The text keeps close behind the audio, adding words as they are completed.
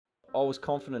I was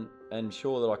confident and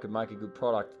sure that I could make a good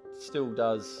product. It still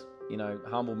does,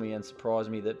 humble me and surprise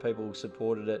me that people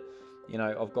supported it.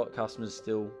 I've got customers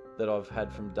still that I've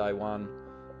had from day one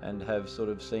and have sort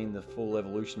of seen the full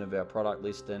evolution of our product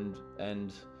list and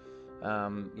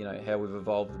how we've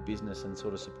evolved the business and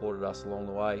sort of supported us along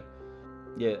the way.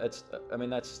 Yeah, that's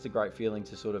just a great feeling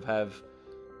to sort of have,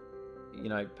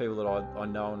 people that I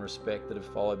know and respect that have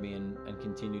followed me and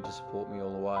continue to support me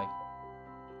all the way.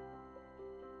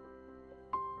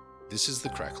 This is The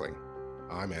Crackling.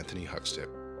 I'm Anthony Huckstep.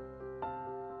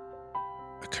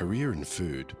 A career in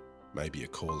food may be a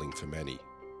calling for many,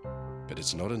 but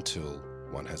it's not until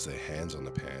one has their hands on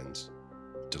the pans,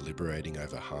 deliberating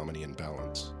over harmony and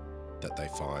balance, that they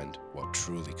find what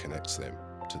truly connects them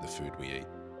to the food we eat.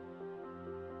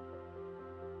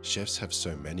 Chefs have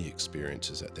so many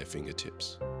experiences at their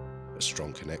fingertips, a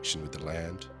strong connection with the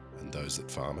land and those that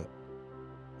farm it,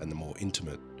 and the more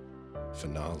intimate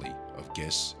finale of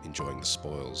guests enjoying the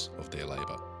spoils of their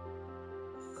labour.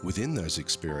 Within those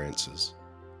experiences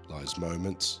lies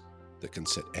moments that can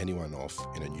set anyone off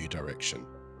in a new direction,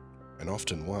 and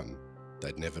often one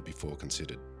they'd never before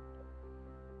considered.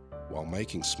 While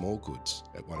making small goods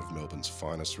at one of Melbourne's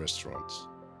finest restaurants,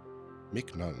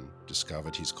 Mick Nunn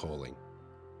discovered his calling,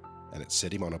 and it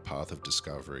set him on a path of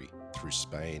discovery through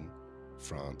Spain,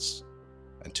 France,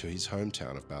 and to his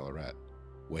hometown of Ballarat,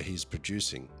 where he's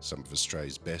producing some of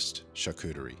Australia's best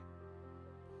charcuterie.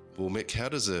 Well, Mick, how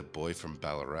does a boy from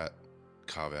Ballarat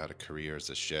carve out a career as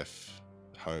a chef,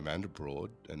 home and abroad,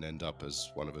 and end up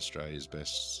as one of Australia's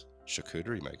best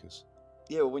charcuterie makers?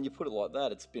 Yeah, well, when you put it like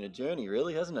that, it's been a journey,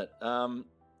 really, hasn't it?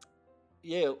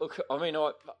 Yeah, look, I mean,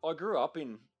 I grew up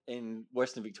in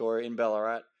Western Victoria, in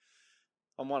Ballarat.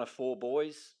 I'm one of four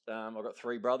boys. I've got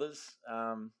three brothers,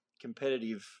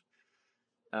 competitive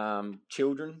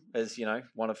children, as you know,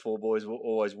 one of four boys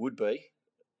always would be.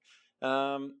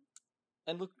 And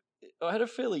look, I had a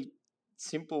fairly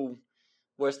simple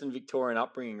Western Victorian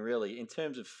upbringing, really, in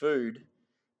terms of food.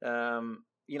 I'm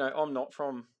not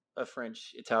from a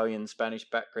French, Italian, Spanish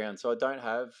background, so I don't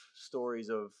have stories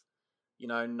of,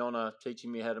 Nonna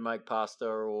teaching me how to make pasta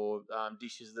or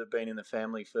dishes that have been in the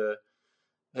family for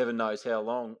heaven knows how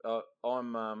long.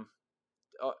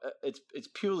 It's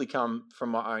purely come from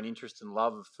my own interest and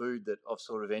love of food that I've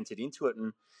sort of entered into it,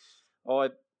 and I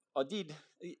I did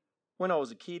when I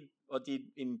was a kid. I did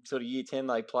in sort of year 10.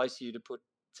 They place you to put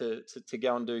to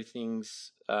go and do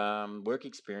things, work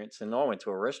experience, and I went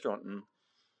to a restaurant and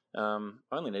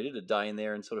I only needed a day in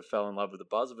there and sort of fell in love with the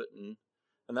buzz of it, and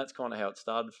that's kind of how it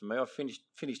started for me. I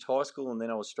finished high school and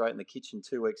then I was straight in the kitchen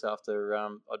 2 weeks after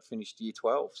I'd finished year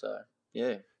 12. So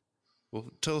yeah. Well,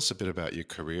 tell us a bit about your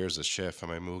career as a chef. I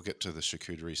mean, we'll get to the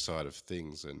charcuterie side of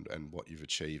things and what you've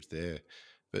achieved there.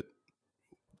 But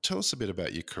tell us a bit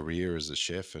about your career as a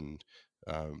chef and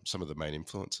some of the main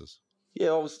influences.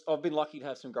 Yeah, I've been lucky to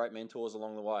have some great mentors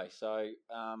along the way. So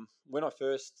when I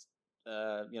first,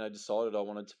 decided I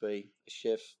wanted to be a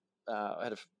chef, I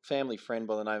had a family friend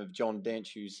by the name of John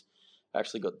Dench, who's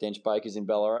actually got Dench Bakers in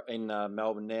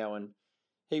Melbourne now, and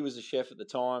he was a chef at the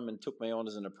time and took me on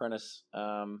as an apprentice.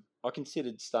 I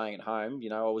considered staying at home.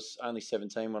 I was only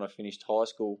 17 when I finished high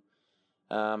school,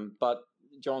 but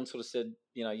John sort of said,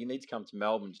 you need to come to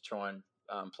Melbourne to try and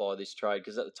apply this trade,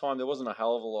 because at the time there wasn't a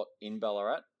hell of a lot in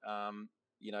Ballarat,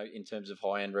 in terms of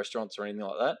high-end restaurants or anything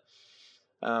like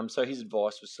that. So his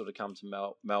advice was sort of come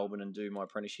to Melbourne and do my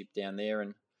apprenticeship down there.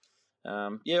 And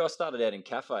I started out in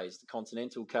cafes, the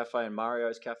Continental Cafe and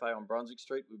Mario's Cafe on Brunswick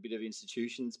Street, with a bit of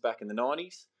institutions back in the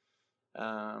 90s.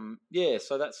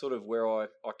 So that's sort of where I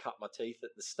cut my teeth at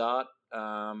the start,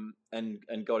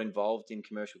 and got involved in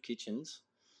commercial kitchens.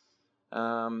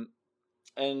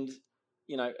 And,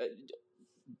 you know,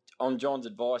 on John's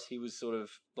advice, he was sort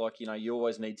of like, you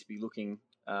always need to be looking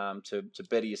to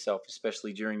better yourself,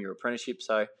 especially during your apprenticeship.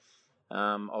 So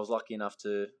I was lucky enough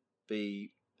to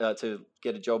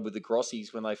get a job with the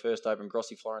Grossies when they first opened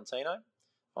Grossi Florentino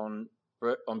on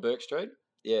Burke Street.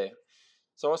 Yeah.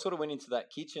 So I sort of went into that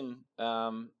kitchen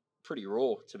pretty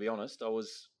raw, to be honest. I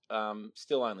was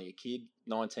still only a kid,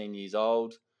 19 years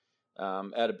old,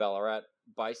 out of Ballarat,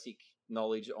 basic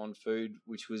knowledge on food,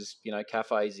 which was,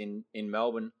 cafes in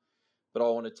Melbourne. But I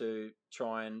wanted to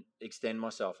try and extend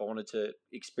myself. I wanted to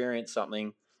experience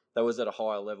something that was at a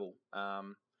higher level.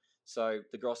 So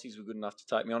the Grossies were good enough to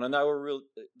take me on, and they were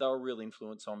a real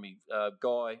influence on me.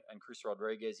 Guy and Chris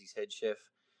Rodriguez, his head chef,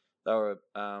 they were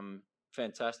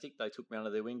fantastic. They took me under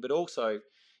their wing. But also,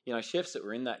 chefs that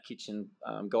were in that kitchen,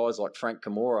 guys like Frank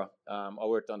Camora. I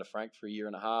worked under Frank for a year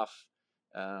and a half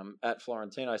at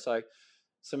Florentino. So,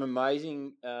 some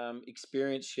amazing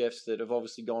experienced chefs that have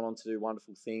obviously gone on to do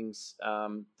wonderful things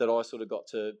that I sort of got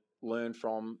to learn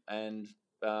from and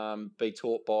be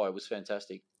taught by. It was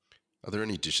fantastic. Are there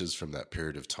any dishes from that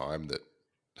period of time that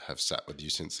have sat with you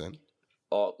since then?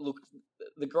 Oh, look,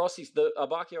 the Grossi's, the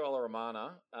Abbacchio alla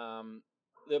Romana.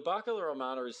 The Abbacchio alla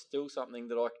Romana is still something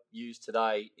that I use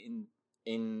today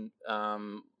in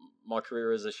my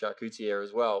career as a charcutier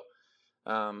as well.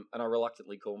 And I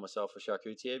reluctantly call myself a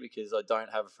charcutier because I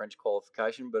don't have a French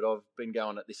qualification, but I've been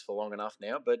going at this for long enough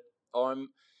now. But the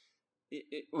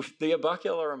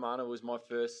Abbacchio alla Romana was my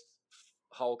first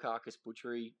whole carcass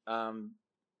butchery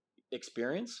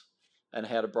experience, and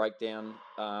how to break down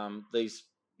these,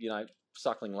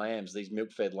 suckling lambs, these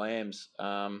milk-fed lambs.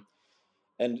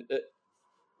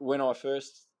 When I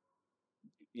first,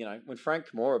 when Frank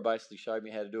Camorra basically showed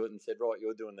me how to do it and said, "Right,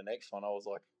 you're doing the next one," I was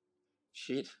like,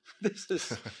 "Shit, this is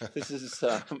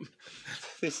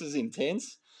this is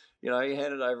intense." He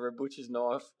handed over a butcher's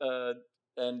knife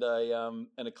and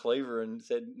a cleaver and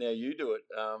said, "Now you do it."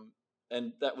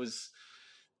 And that was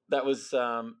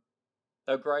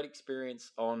a great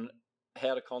experience on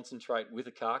how to concentrate with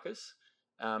a carcass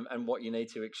and what you need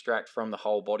to extract from the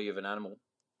whole body of an animal.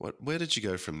 Where did you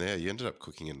go from there? You ended up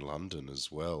cooking in London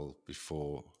as well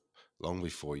long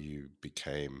before you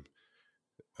became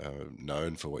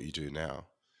known for what you do now.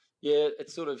 Yeah,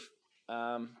 it's sort of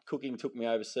cooking took me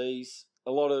overseas.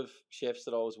 A lot of chefs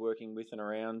that I was working with and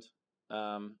around,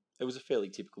 it was a fairly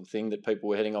typical thing that people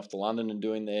were heading off to London and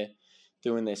doing their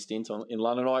stint in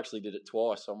London. I actually did it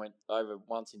twice. I went over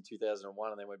once in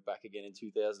 2001 and then went back again in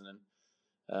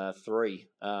 2003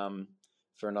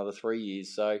 for another 3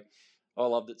 years. So I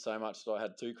loved it so much that I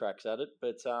had two cracks at it.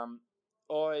 But I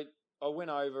went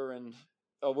over and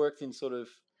I worked in sort of.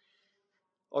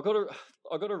 I got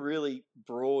a really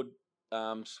broad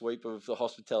sweep of the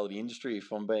hospitality industry, if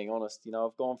I'm being honest.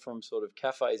 I've gone from sort of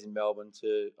cafes in Melbourne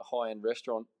to a high-end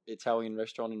restaurant, Italian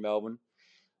restaurant in Melbourne,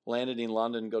 landed in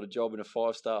London, got a job in a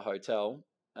 5-star hotel,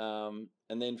 and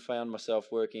then found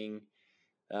myself working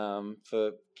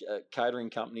for catering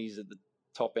companies at the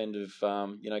top end of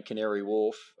Canary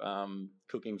Wharf,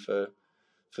 cooking for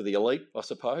the elite, I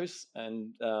suppose,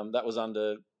 and that was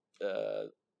under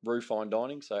Rue Fine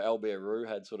Dining. So Albert Rue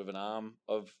had sort of an arm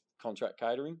of contract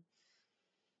catering,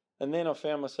 and then I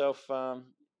found myself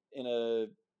in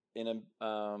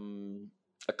a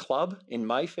club in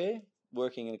Mayfair,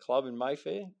 working in a club in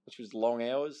Mayfair, which was long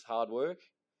hours, hard work.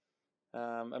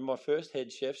 And my first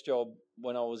head chef's job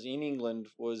when I was in England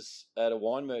was at a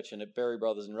wine merchant at Berry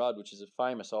Brothers and Rudd, which is a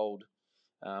famous old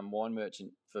wine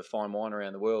merchant for fine wine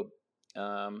around the world.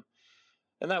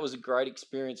 And that was a great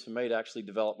experience for me to actually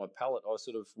develop my palate. I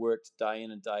sort of worked day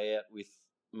in and day out with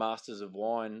masters of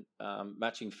wine,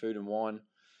 matching food and wine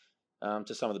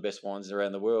to some of the best wines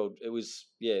around the world. It was,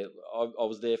 I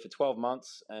was there for 12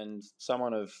 months, and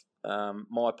someone of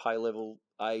my pay level,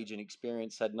 age and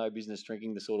experience had no business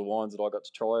drinking the sort of wines that I got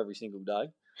to try every single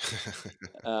day.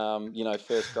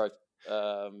 First growth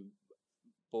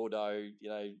Bordeaux,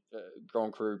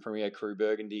 Grand Cru, Premier Cru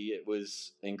Burgundy. It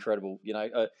was incredible.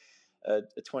 A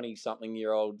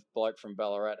 20-something-year-old bloke from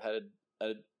Ballarat had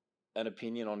an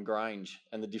opinion on Grange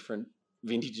and the different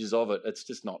vintages of it. It's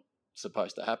just not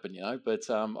supposed to happen, But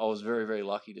I was very, very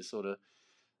lucky to sort of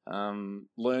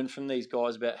learn from these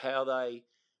guys about how they,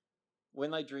 when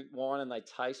they drink wine and they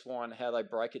taste wine, how they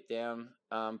break it down,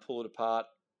 pull it apart,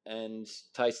 and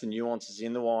taste the nuances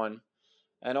in the wine.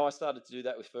 And I started to do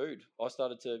that with food. I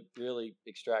started to really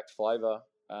extract flavour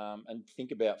and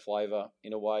think about flavour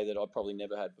in a way that I probably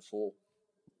never had before.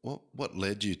 What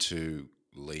led you to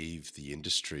leave the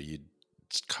industry? You'd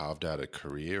carved out a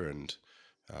career and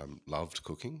loved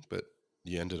cooking, but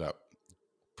you ended up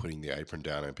putting the apron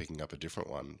down and picking up a different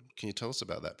one. Can you tell us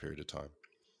about that period of time?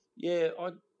 Yeah,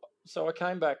 I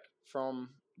came back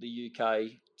from the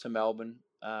UK to Melbourne,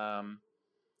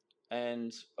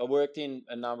 and I worked in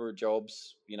a number of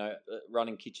jobs,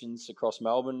 running kitchens across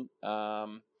Melbourne,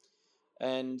 and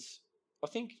I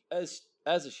think as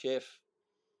a chef,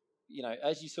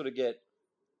 as you sort of get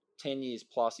 10 years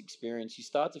plus experience, you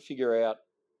start to figure out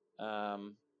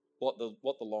what the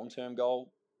long-term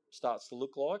goal starts to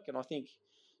look like. And I think,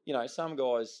 some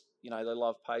guys, they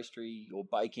love pastry or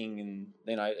baking, and,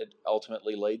 it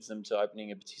ultimately leads them to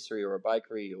opening a patisserie or a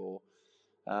bakery, or,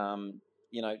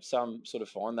 some sort of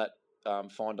find that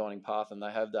fine dining path and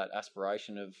they have that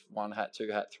aspiration of 1 hat,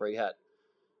 2 hat, 3 hat.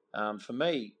 For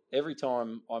me, every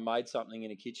time I made something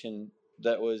in a kitchen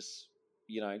that was,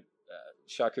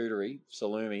 charcuterie,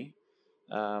 salumi,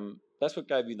 that's what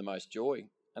gave me the most joy.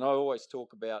 And I always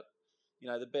talk about,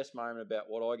 the best moment about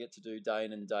what I get to do day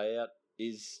in and day out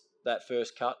is that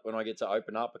first cut when I get to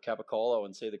open up a capicola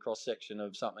and see the cross section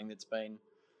of something that's been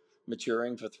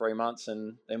maturing for 3 months,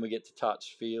 and then we get to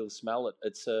touch, feel, smell it.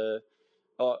 It's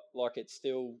it's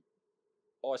still,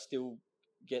 I still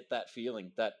get that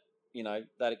feeling, that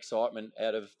that excitement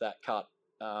out of that cut,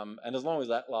 and as long as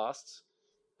that lasts,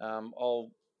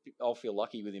 I'll feel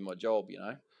lucky within my job.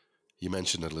 You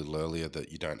mentioned a little earlier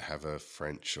that you don't have a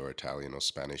French or Italian or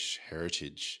Spanish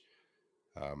heritage,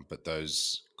 but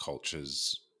those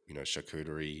cultures,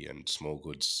 charcuterie and small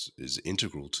goods is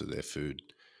integral to their food.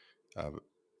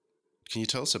 Can you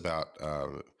tell us about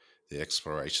the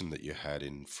exploration that you had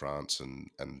in France and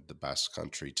the Basque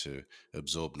Country to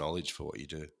absorb knowledge for what you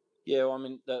do? Yeah, well, I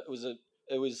mean,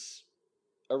 it was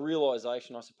a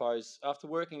realization, I suppose, after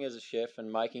working as a chef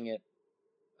and making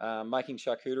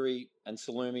charcuterie and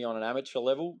salumi on an amateur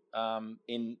level,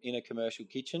 in a commercial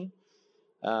kitchen.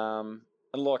 And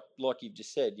like you've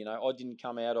just said, I didn't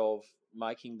come out of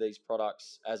making these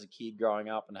products as a kid growing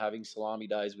up and having salami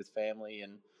days with family.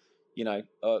 And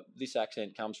this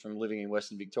accent comes from living in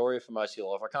Western Victoria for most of your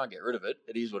life. I can't get rid of it.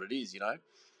 It is what it is.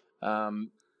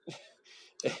 Um,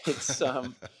 it's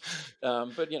but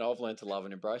I've learned to love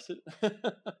and embrace it.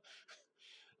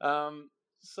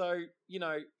 So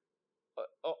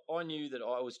I knew that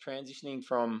I was transitioning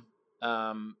from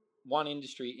one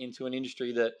industry into an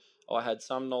industry that I had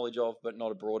some knowledge of, but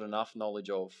not a broad enough knowledge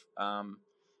of.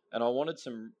 And I wanted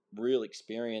some real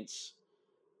experience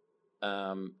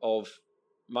of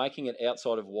making it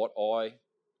outside of what I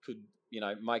could,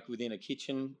 make within a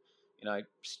kitchen,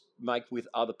 make with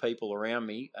other people around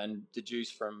me, and deduce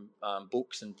from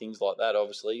books and things like that.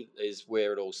 Obviously, is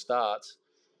where it all starts.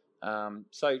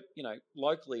 So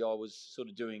locally, I was sort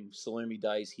of doing salumi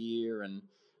days here, and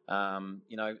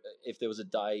if there was a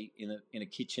day in a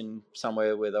kitchen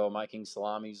somewhere where they were making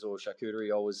salamis or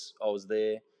charcuterie, I was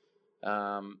there.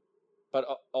 But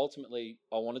ultimately,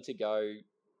 I wanted to go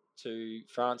to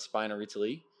France, Spain, or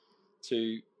Italy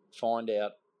to find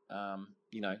out, to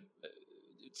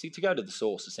go to the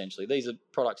source. Essentially, these are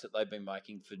products that they've been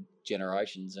making for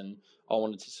generations, and I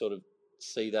wanted to sort of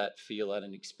see that, feel that,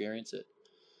 and experience it.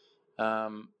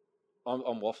 I'm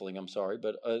waffling, I'm sorry,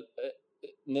 but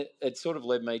it sort of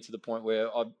led me to the point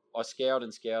where I scoured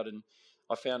and scoured, and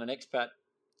I found an expat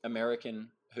American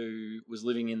who was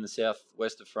living in the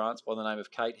southwest of France by the name of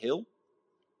Kate Hill.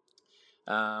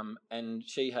 And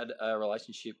she had a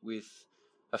relationship with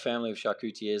a family of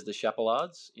charcutiers, the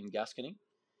Chapelards in Gascony.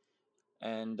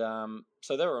 And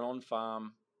so they were an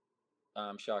on-farm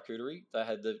charcuterie. They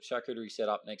had the charcuterie set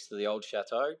up next to the old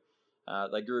chateau.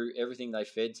 They grew everything they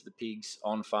fed to the pigs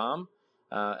on farm,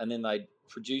 and then they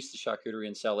produce the charcuterie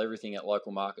and sell everything at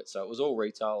local markets. So it was all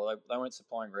retail. They weren't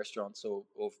supplying restaurants or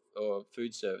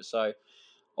food service. So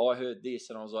I heard this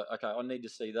and I was like, okay, I need to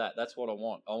see that. That's what I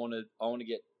want. I want to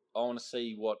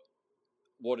see what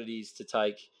it is to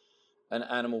take an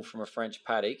animal from a French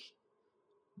paddock,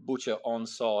 butcher on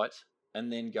site,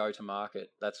 and then go to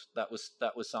market. That was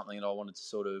something that I wanted to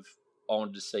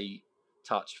see,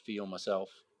 touch, feel myself.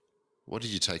 What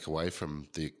did you take away from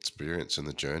the experience and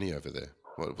the journey over there?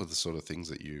 What were the sort of things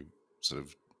that you sort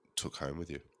of took home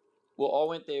with you? Well, I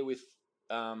went there with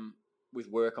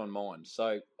work on mind.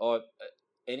 So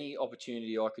any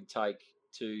opportunity I could take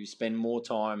to spend more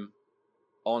time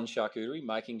on charcuterie,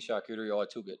 making charcuterie, I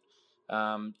took it,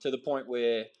 to the point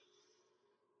where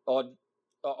I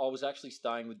was actually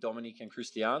staying with Dominic and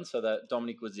Christiane. So that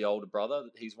Dominic was the older brother.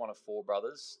 He's one of 4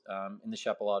 brothers in the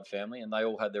Chapelard family, and they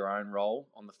all had their own role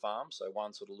on the farm. So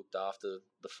one sort of looked after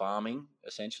the farming,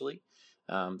 essentially.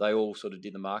 They all sort of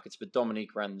did the markets, but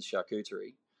Dominic ran the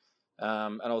charcuterie.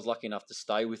 And I was lucky enough to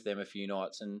stay with them a few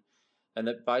nights. And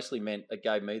that basically meant it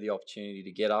gave me the opportunity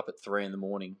to get up at 3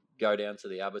 a.m, go down to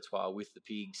the abattoir with the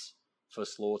pigs for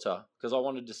slaughter, because I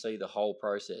wanted to see the whole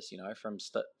process,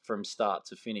 from start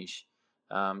to finish.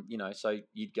 So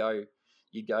you'd go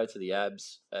to the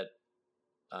abs at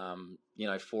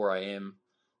 4 a.m.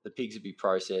 The pigs would be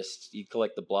processed. You'd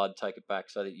collect the blood, take it back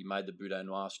so that you made the boudin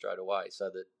noir straight away, so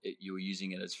that you were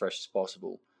using it as fresh as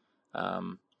possible.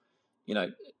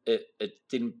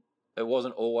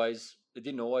 It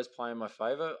didn't always play in my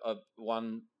favour.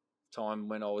 One time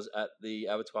when I was at the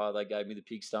abattoir, they gave me the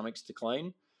pig stomachs to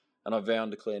clean, and I vow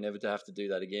and declare never to have to do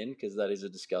that again, because that is a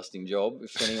disgusting job.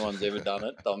 If anyone's ever done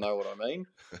it, they'll know what I mean.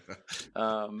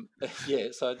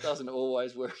 So it doesn't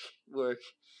always work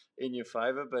in your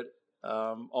favour, but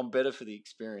I'm better for the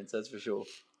experience, that's for sure.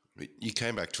 You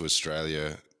came back to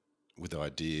Australia with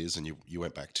ideas, and you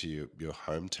went back to your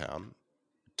hometown.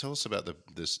 Tell us about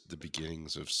the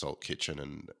beginnings of Salt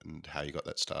Kitchen and how you got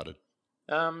that started.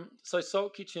 So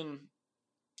Salt Kitchen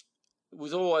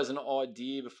was always an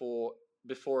idea before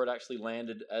before it actually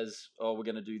landed as, oh, we're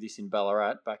going to do this in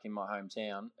Ballarat, back in my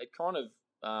hometown, it kind of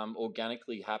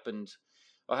organically happened.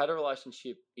 I had a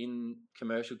relationship in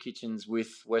commercial kitchens with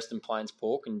Western Plains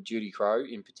Pork and Judy Crow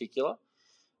in particular.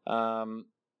 Um,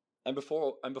 and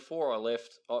before I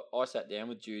left, I sat down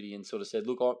with Judy and sort of said,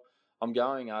 look, I'm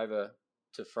going over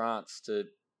to France I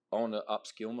want to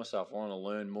upskill myself. I want to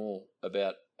learn more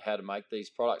about how to make these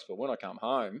products. But when I come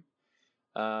home,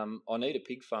 I need a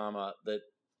pig farmer that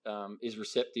is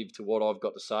receptive to what I've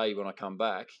got to say when I come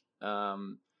back,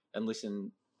 and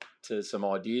listen to some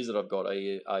ideas that I've got. Are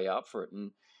you up for it?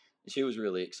 And she was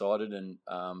really excited, and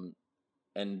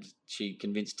she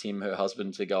convinced Tim, her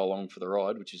husband, to go along for the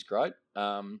ride, which is great.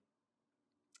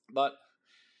 But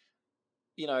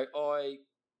I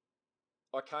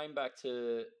came back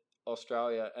to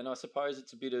Australia, and I suppose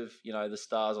it's a bit of the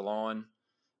stars align,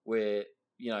 where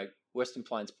Western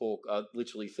Plains Pork are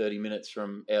literally 30 minutes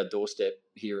from our doorstep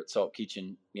here at Salt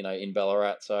Kitchen, in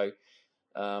Ballarat. So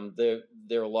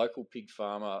they're a local pig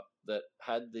farmer that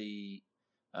had the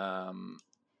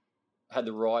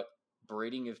right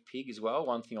breeding of pig as well.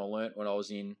 One thing I learnt when I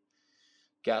was in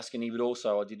Gascony, but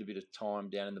also I did a bit of time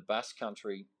down in the Basque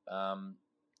Country.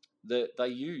 They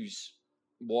use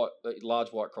large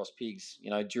white cross pigs.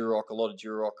 Duroc, a lot of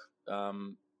Duroc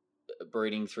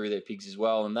breeding through their pigs as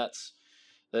well, and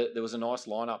there was a nice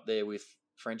lineup there with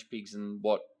French pigs and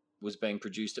what was being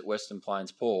produced at Western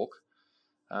Plains Pork.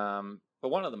 But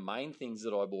one of the main things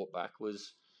that I brought back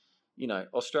was,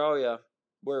 Australia,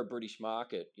 we're a British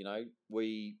market.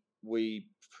 We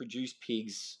produce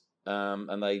pigs,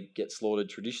 and they get slaughtered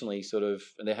traditionally and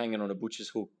they're hanging on a butcher's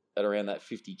hook at around that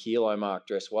 50 kilo mark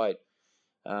dress weight.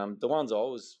 The ones I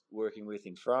was working with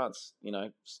in France,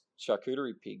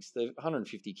 charcuterie pigs, they're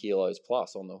 150 kilos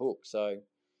plus on the hook. So,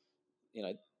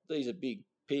 these are big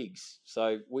pigs.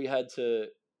 So we had to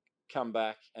come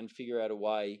back and figure out a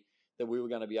way that we were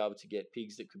going to be able to get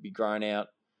pigs that could be grown out,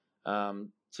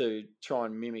 to try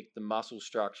and mimic the muscle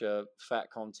structure,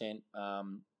 fat content,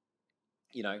 and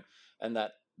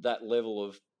that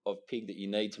level of pig that you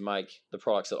need to make the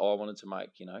products that I wanted to make,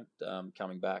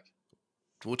 coming back.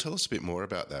 Well, tell us a bit more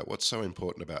about that. What's so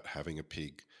important about having a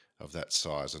pig of that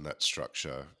size and that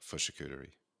structure for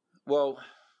charcuterie? Well,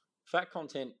 fat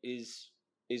content is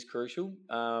crucial.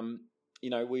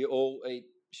 We all eat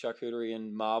charcuterie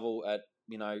and marvel at,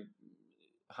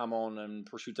 jamon and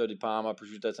prosciutto di Parma,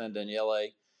 prosciutto San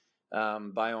Daniele,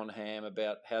 Bayonne ham,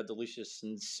 about how delicious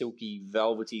and silky,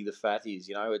 velvety the fat is.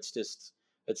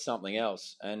 It's something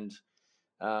else, and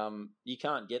you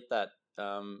can't get that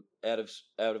out of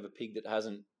a pig that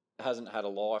hasn't had a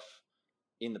life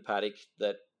in the paddock,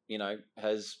 that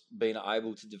has been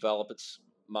able to develop its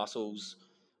muscles,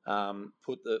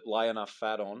 lay enough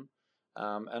fat on,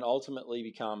 and ultimately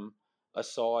become a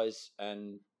size.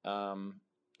 And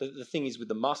the thing is with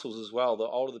the muscles as well, the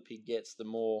older the pig gets, the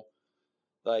more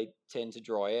they tend to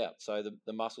dry out. So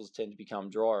the muscles tend to become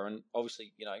drier. And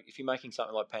obviously, if you're making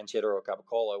something like pancetta or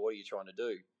capicola, what are you trying to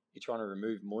do? You're trying to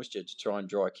remove moisture to try and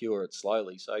dry cure it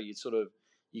slowly. So you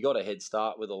got a head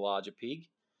start with a larger pig,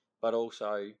 but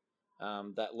also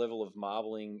that level of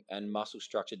marbling and muscle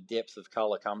structure, depth of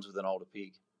colour comes with an older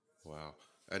pig. Wow.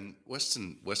 And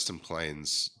Western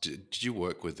Plains, did you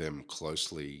work with them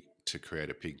closely to create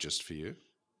a pig just for you?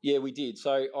 Yeah, we did.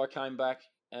 So I came back,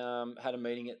 had a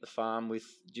meeting at the farm with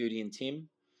Judy and Tim,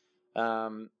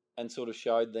 and sort of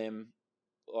showed them.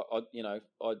 I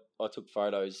took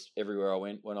photos everywhere I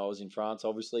went when I was in France,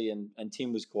 obviously, and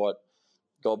Tim was quite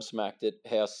gobsmacked at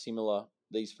how similar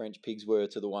these French pigs were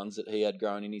to the ones that he had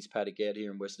grown in his paddock out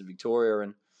here in Western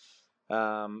Victoria.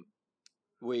 And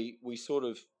we sort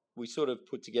of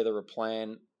put together a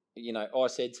plan. I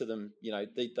said to them,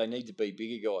 they need to be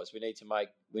bigger guys.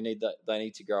 They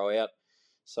need to grow out.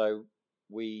 So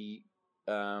we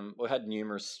had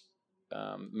numerous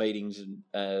meetings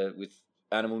with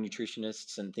animal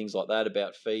nutritionists and things like that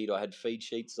about feed. I had feed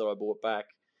sheets that I bought back,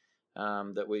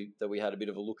 that we had a bit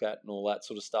of a look at and all that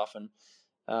sort of stuff.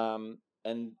 And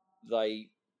they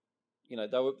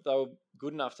were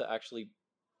good enough to actually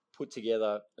put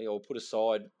together or put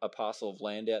aside a parcel of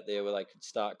land out there where they could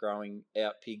start growing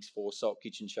out pigs for Salt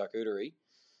Kitchen Charcuterie.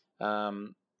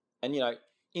 And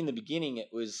in the beginning it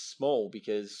was small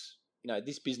because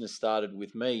this business started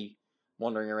with me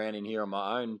wandering around in here on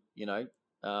my own,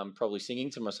 probably singing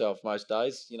to myself most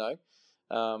days,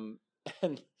 and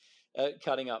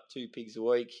cutting up 2 pigs a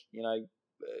week, a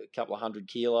couple of 100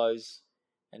 kilos.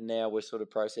 And now we're sort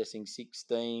of processing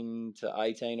 16 to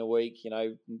 18 a week,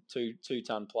 2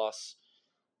 ton plus.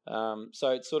 So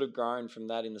it's sort of grown from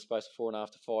that in the space of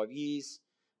 4.5 to 5 years.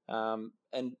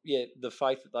 And yeah, the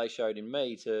faith that they showed in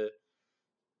me to,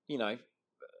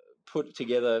 put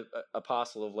together a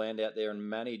parcel of land out there and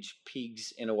manage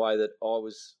pigs in a way that I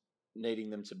was needing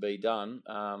them to be done,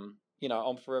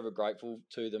 I'm forever grateful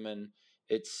to them, and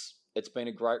it's been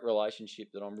a great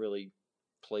relationship that I'm really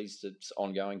pleased it's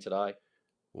ongoing today.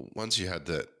 Well, once you had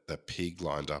that pig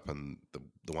lined up and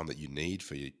the one that you need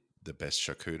for the best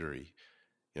charcuterie,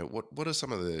 what are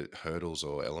some of the hurdles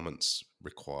or elements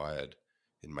required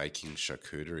in making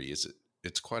charcuterie?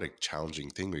 It's quite a challenging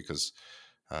thing because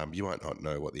you might not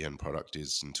know what the end product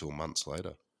is until months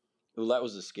later. Well, that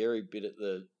was a scary bit at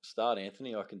the start,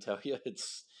 Anthony. I can tell you,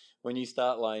 it's when you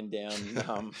start laying down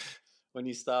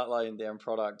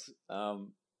product,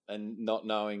 and not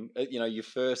knowing, your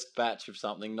first batch of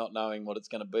something, not knowing what it's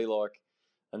going to be like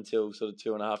until sort of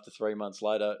 2.5 to 3 months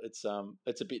later. It's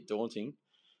a bit daunting,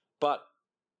 but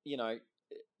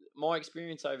my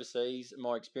experience overseas,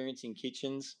 my experience in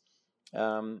kitchens,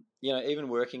 even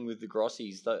working with the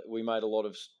Grossies, that we made a lot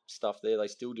of stuff there. They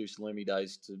still do salumi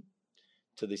days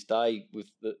to this day with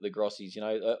the Grossies.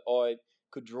 I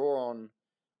could draw on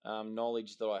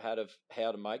knowledge that I had of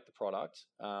how to make the product,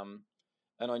 and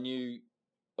I knew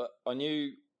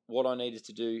what I needed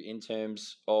to do in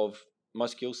terms of my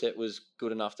skill set was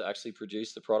good enough to actually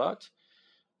produce the product.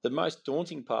 The most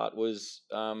daunting part was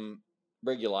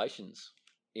regulations.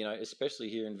 Especially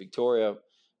here in Victoria,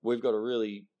 we've got a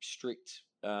really strict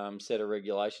set of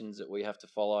regulations that we have to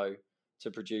follow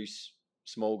to produce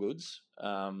small goods.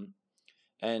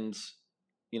 And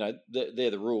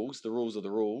they're the rules. The rules are the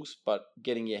rules. But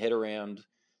getting your head around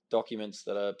documents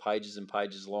that are pages and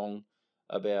pages long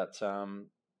about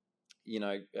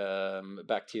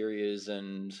bacterias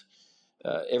and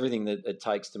everything that it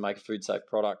takes to make a food safe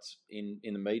product in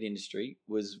the meat industry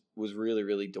was really,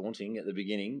 really daunting at the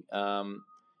beginning,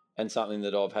 and something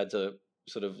that I've had to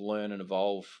sort of learn and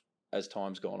evolve as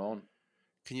time's gone on.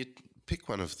 Can you pick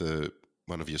one of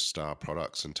your star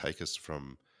products and take us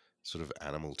from sort of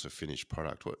animal to finished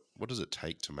product? What does it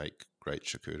take to make great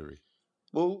charcuterie?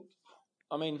 Well,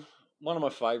 I mean, one of my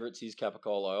favourites is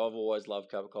Capicola. I've always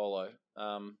loved Capicola.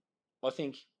 I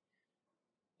think,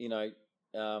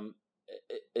 I've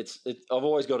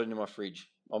always got it in my fridge.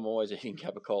 I'm always eating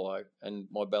Capicola, and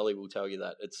my belly will tell you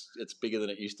that it's bigger than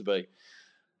it used to be.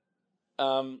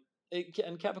 And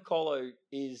Capicola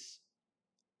is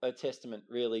a testament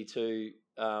really to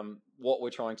what we're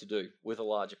trying to do with a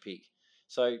larger pig.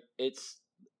 So it's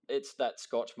that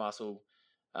Scotch muscle,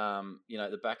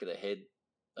 the back of the head,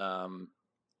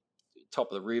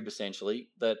 top of the rib, essentially.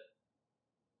 That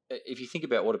if you think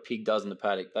about what a pig does in the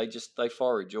paddock, they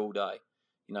forage all day.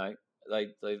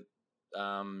 They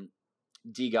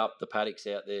dig up the paddocks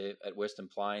out there at Western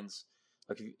Plains.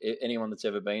 Like anyone that's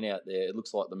ever been out there, it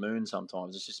looks like the moon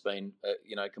sometimes. It's just been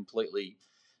completely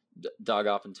dug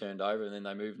up and turned over, and then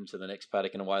they move them to the next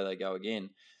paddock and away they go again.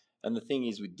 And the thing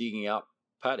is, with digging up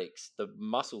paddocks, the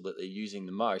muscle that they're using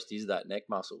the most is that neck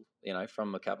muscle,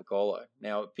 from the Capicola.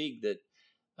 Now, a pig that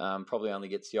probably only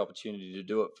gets the opportunity to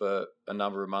do it for a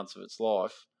number of months of its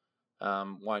life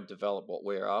won't develop what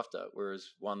we're after, whereas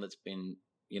one that's been,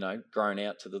 grown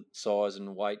out to the size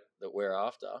and weight that we're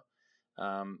after.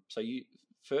 So you,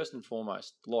 first and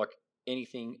foremost, like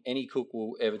anything any cook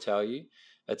will ever tell you,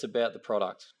 it's about the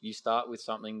product. You start with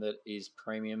something that is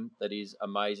premium, that is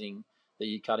amazing, that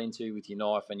you cut into with your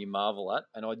knife and you marvel at,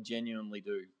 and I genuinely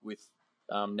do with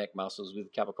neck muscles,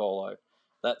 with Capicola.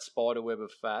 That spider web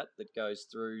of fat that goes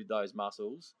through those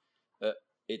muscles,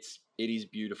 it is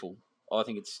beautiful. I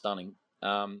think it's stunning,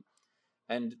 and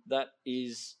that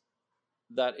is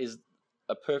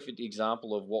a perfect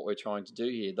example of what we're trying to do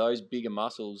here. Those bigger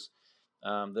muscles that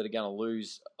are going to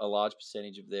lose a large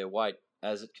percentage of their weight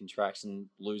as it contracts and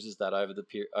loses that over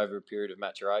a period of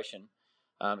maturation,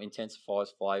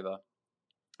 intensifies flavour,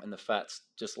 and the fat's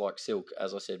just like silk,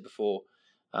 as I said before.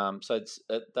 So it's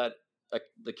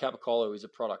the Capicola is a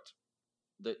product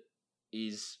that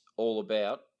is all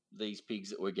about these pigs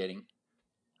that we're getting.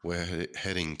 We're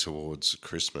heading towards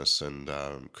Christmas, and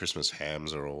Christmas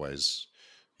hams are always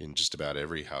in just about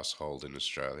every household in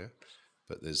Australia.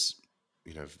 But there's,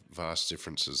 vast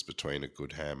differences between a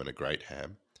good ham and a great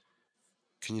ham.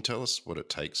 Can you tell us what it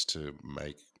takes to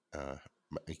make a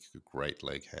great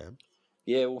leg ham?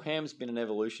 Yeah, well, ham's been an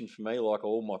evolution for me, like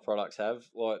all my products have.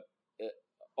 Like,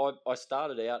 I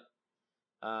started out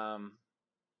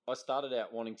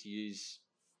wanting to use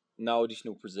no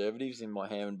additional preservatives in my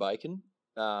ham and bacon,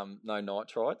 no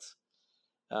nitrites.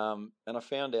 And I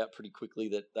found out pretty quickly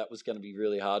that was going to be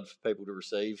really hard for people to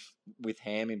receive with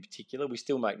ham in particular. We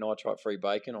still make nitrite-free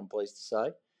bacon, I'm pleased to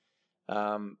say.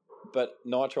 But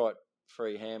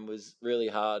nitrite-free ham was really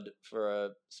hard for a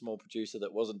small producer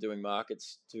that wasn't doing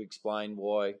markets to explain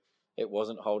why it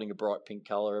wasn't holding a bright pink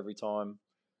colour every time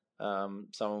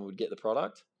someone would get the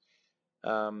product.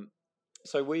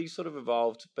 So we sort of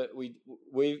evolved, but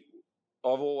I've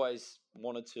always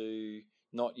wanted to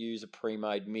not use a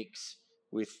pre-made mix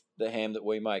with the ham that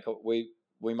we make.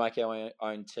 We make our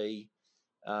own tea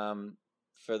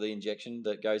for the injection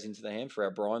that goes into the ham, for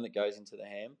our brine that goes into the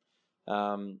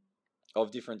ham,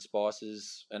 of different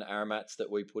spices and aromats that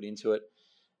we put into it.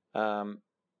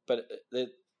 But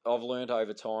I've learned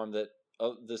over time that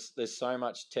there's so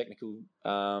much technical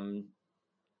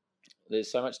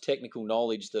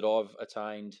knowledge that I've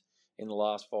attained in the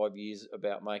last 5 years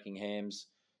about making hams,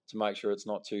 to make sure it's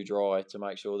not too dry, to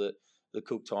make sure that the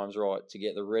cook time's right, to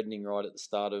get the reddening right at the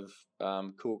start of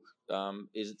cook.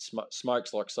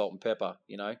 Smokes like salt and pepper.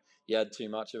 You add too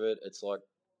much of it, it's like,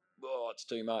 oh, it's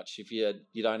too much. If you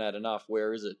don't add enough,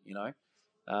 where is it?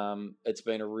 It's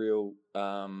been a real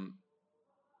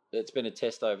it's been a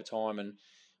test over time, and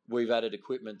we've added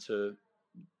equipment to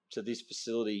this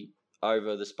facility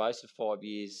over the space of 5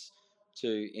 years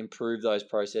to improve those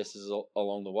processes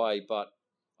along the way. But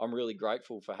I'm really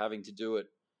grateful for having to do it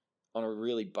on a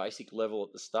really basic level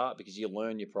at the start, because you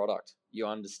learn your product, you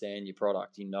understand your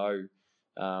product,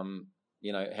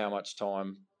 how much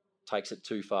time takes it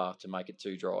too far to make it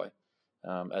too dry,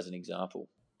 as an example.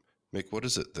 Mick, what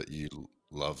is it that you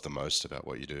love the most about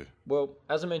what you do? Well,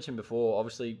 as I mentioned before,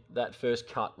 obviously that first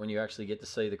cut, when you actually get to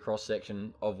see the cross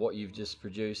section of what you've just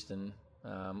produced, and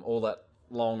all that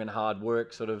long and hard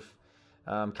work sort of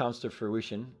comes to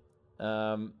fruition.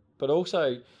 But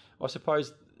also, I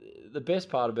suppose the best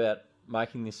part about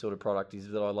making this sort of product is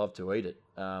that I love to eat it.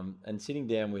 And sitting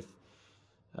down with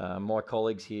my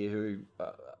colleagues here who,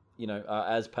 are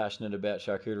as passionate about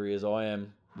charcuterie as I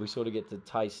am, we sort of get to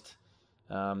taste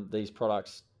these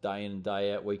products day in and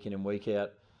day out, week in and week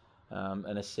out,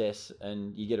 and assess,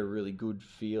 and you get a really good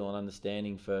feel and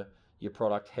understanding for your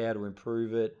product, how to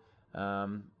improve it,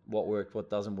 what worked, what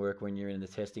doesn't work when you're in the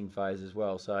testing phase as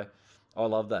well. So I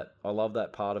love that. I love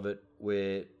that part of it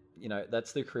where,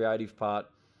 that's the creative part.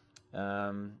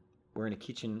 We're in a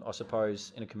kitchen, I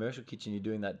suppose, in a commercial kitchen, you're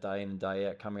doing that day in and day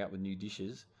out, coming up with new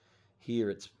dishes. Here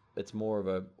it's more of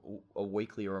a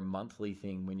weekly or a monthly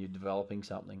thing when you're developing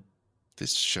something.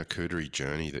 This charcuterie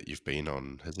journey that you've been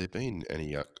on, has there been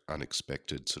any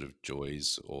unexpected sort of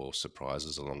joys or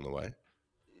surprises along the way?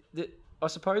 I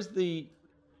suppose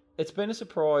it's been a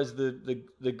surprise,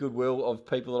 the goodwill of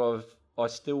people that I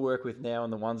still work with now,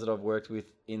 and the ones that I've worked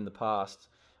with in the past.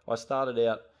 I started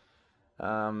out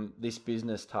this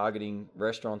business targeting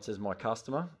restaurants as my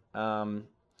customer, and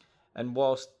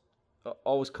whilst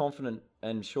I was confident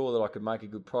and sure that I could make a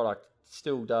good product, it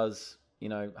still does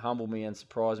humble me and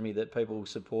surprise me that people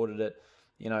supported it.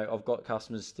 I've got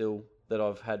customers still that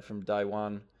I've had from day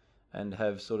one, and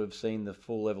have sort of seen the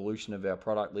full evolution of our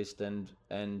product list, and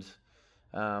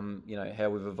how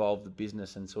we've evolved the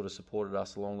business and sort of supported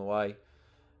us along the way.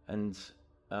 And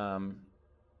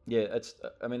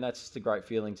that's just a great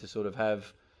feeling to sort of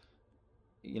have,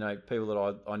 people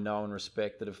that I know and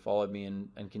respect that have followed me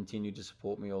and continue to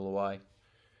support me all the way.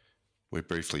 We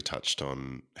briefly touched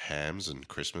on hams and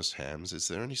Christmas hams. Is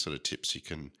there any sort of tips you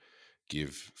can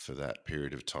give for that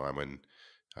period of time when,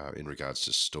 in regards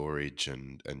to storage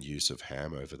and use of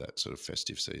ham over that sort of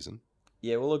festive season?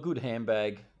 Yeah, well, a good ham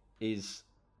bag is,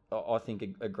 I think,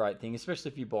 a great thing, especially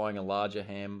if you're buying a larger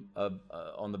ham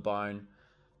on the bone.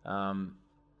 I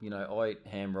eat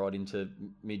ham right into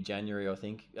mid-January, I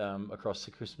think, across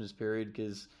the Christmas period,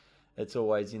 because it's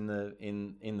always in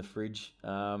the fridge.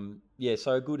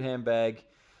 So a good ham bag.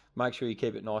 Make sure you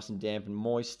keep it nice and damp and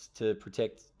moist to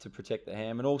protect the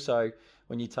ham. And also,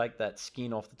 when you take that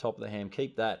skin off the top of the ham,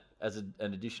 keep that as an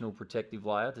additional protective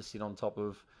layer to sit on top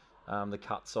of the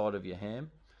cut side of your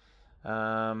ham.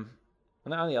 And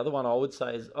the only other one I would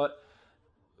say is,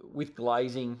 with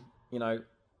glazing,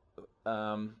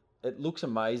 it looks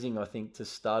amazing, I think, to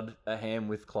stud a ham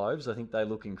with cloves. I think they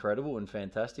look incredible and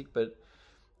fantastic, but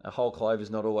a whole clove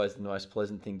is not always the most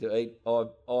pleasant thing to eat.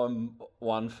 I'm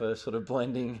one for sort of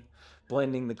blending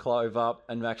the clove up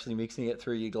and actually mixing it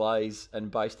through your glaze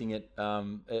and basting it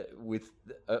on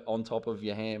top of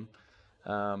your ham,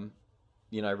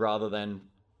 rather than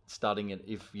studding it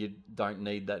if you don't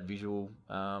need that visual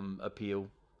appeal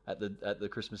at the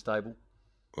Christmas table.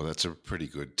 Well, that's a pretty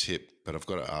good tip, but I've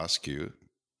got to ask you,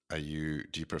 do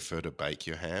you prefer to bake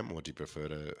your ham, or do you prefer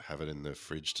to have it in the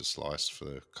fridge to slice for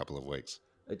a couple of weeks?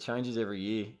 It changes every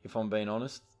year, if I'm being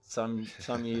honest. Some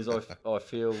years I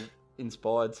feel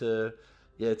inspired to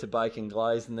bake and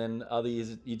glaze, and then other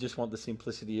years you just want the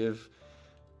simplicity of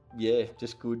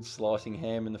just good slicing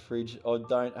ham in the fridge. I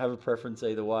don't have a preference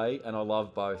either way, and I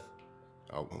love both.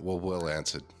 Oh, well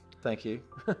answered. Thank you.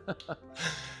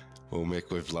 Well, Mick,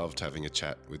 we've loved having a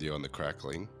chat with you on the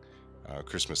Crackling.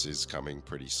 Christmas is coming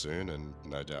pretty soon, and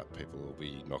no doubt people will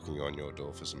be knocking on your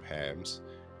door for some hams.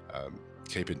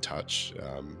 Keep in touch.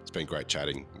 It's been great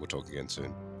chatting. We'll talk again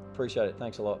soon. Appreciate it.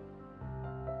 Thanks a lot.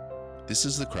 This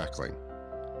is The Crackling,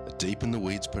 a Deep in the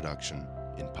Weeds production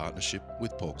in partnership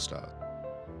with Porkstar.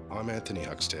 I'm Anthony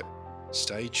Huckstep.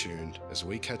 Stay tuned as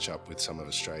we catch up with some of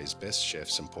Australia's best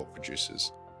chefs and pork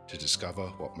producers to discover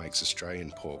what makes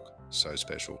Australian pork so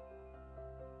special.